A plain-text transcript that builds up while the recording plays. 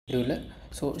scheduler.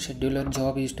 So scheduler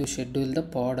job is to schedule the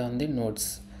pod on the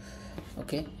nodes.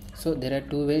 Okay, so there are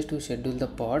two ways to schedule the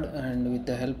pod, and with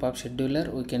the help of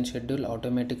scheduler we can schedule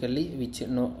automatically which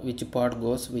pod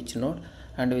goes which node,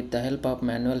 and with the help of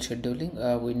manual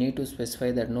scheduling we need to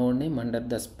specify the node name under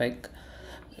the spec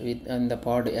in the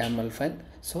pod YAML file.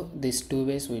 So these two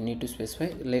ways we need to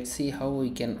specify. Let's see how we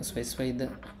can specify the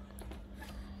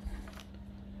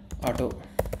auto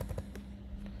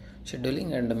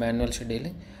scheduling and manual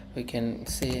scheduling. We can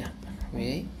say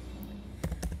vi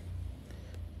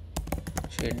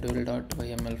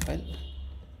schedule.yml file.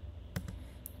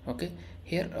 Okay,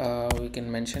 here we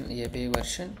can mention API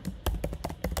version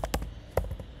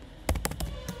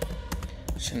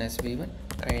as v1,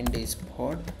 kind is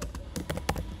pod,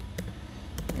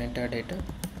 metadata,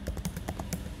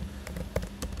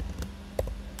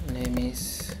 name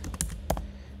is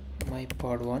my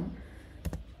pod1.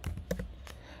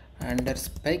 Under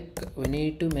spec we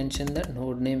need to mention the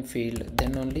node name field,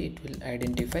 then only it will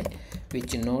identify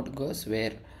which node goes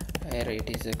where it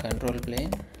is a control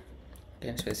plane,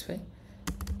 can specify,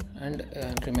 and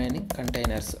remaining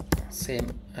containers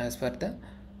same as per the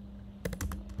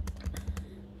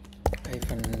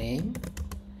 -name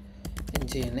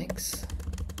nginx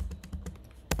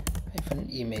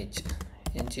 -image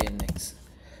nginx.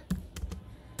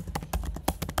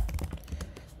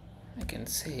 I can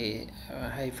say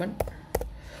hyphen.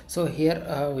 So here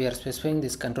we are specifying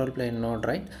this control plane node,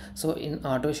 right? So in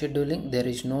auto scheduling there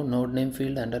is no node name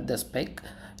field under the spec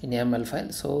in YAML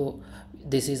file. So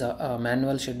this is a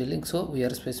manual scheduling, so we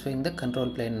are specifying the control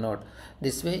plane node.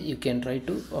 This way you can try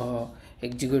to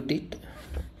execute it,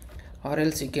 or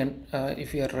else you can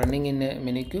if you are running in a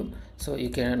minikube, so you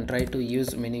can try to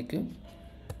use minikube.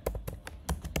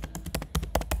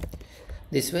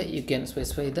 This way you can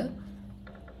specify the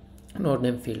node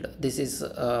name field. This is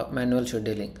manual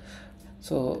scheduling.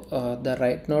 So the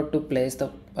right node to place the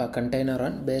container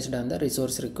on based on the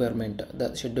resource requirement. The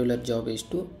scheduler job is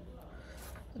to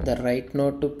the right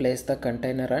node to place the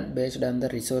container on based on the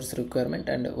resource requirement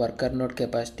and worker node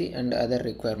capacity and other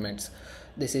requirements.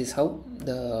 This is how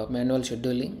the manual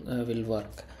scheduling will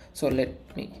work. So let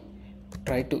me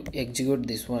try to execute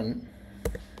this one.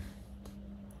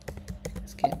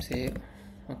 Escape, save.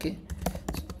 Okay,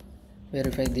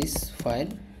 verify this file.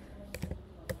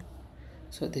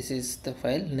 So this is the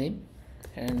file name,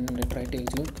 and try to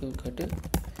execute.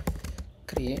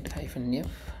 Create -f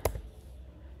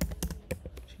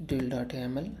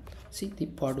schedule.yml. See, the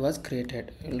pod was created.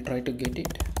 We'll try to get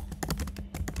it.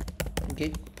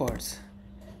 Get pods.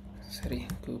 Sorry,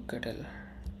 kubectl.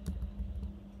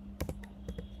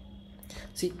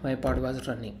 See, my pod was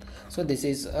running. So this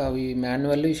is we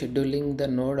manually scheduling the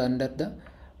node under the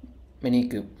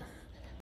minikube.